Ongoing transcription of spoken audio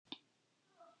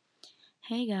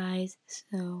Hey guys,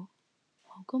 so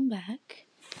welcome back.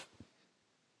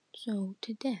 So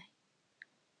today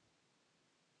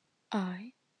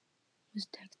I was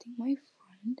texting my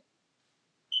friend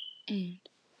and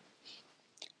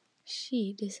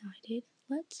she decided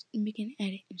let's make an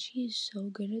edit, and she is so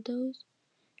good at those,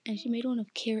 and she made one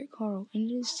of Carrot Carl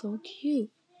and it is so cute.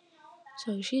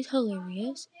 So she's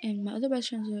hilarious, and my other best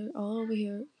friends are all over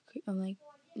here like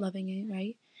loving it,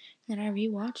 right? Then I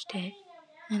rewatched it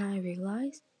and I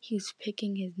realized he's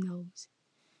picking his nose.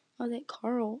 I was like,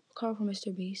 Carl from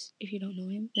Mr. Beast. If you don't know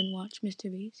him, then watch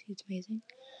Mr. Beast. He's amazing.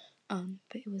 But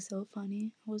it was so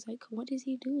funny. I was like, what is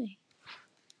he doing?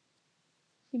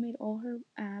 She made all her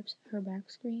apps, her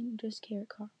back screen, just Carrot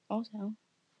Car. Also,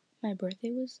 my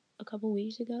birthday was a couple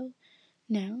weeks ago.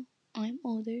 Now, I'm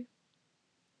older,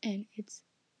 and it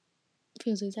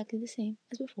feels exactly the same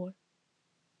as before.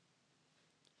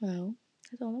 Well,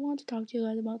 that's all I wanted to talk to you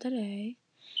guys about today.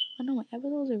 I know my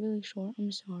episodes are really short.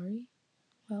 I'm sorry.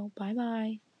 Well,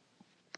 bye-bye.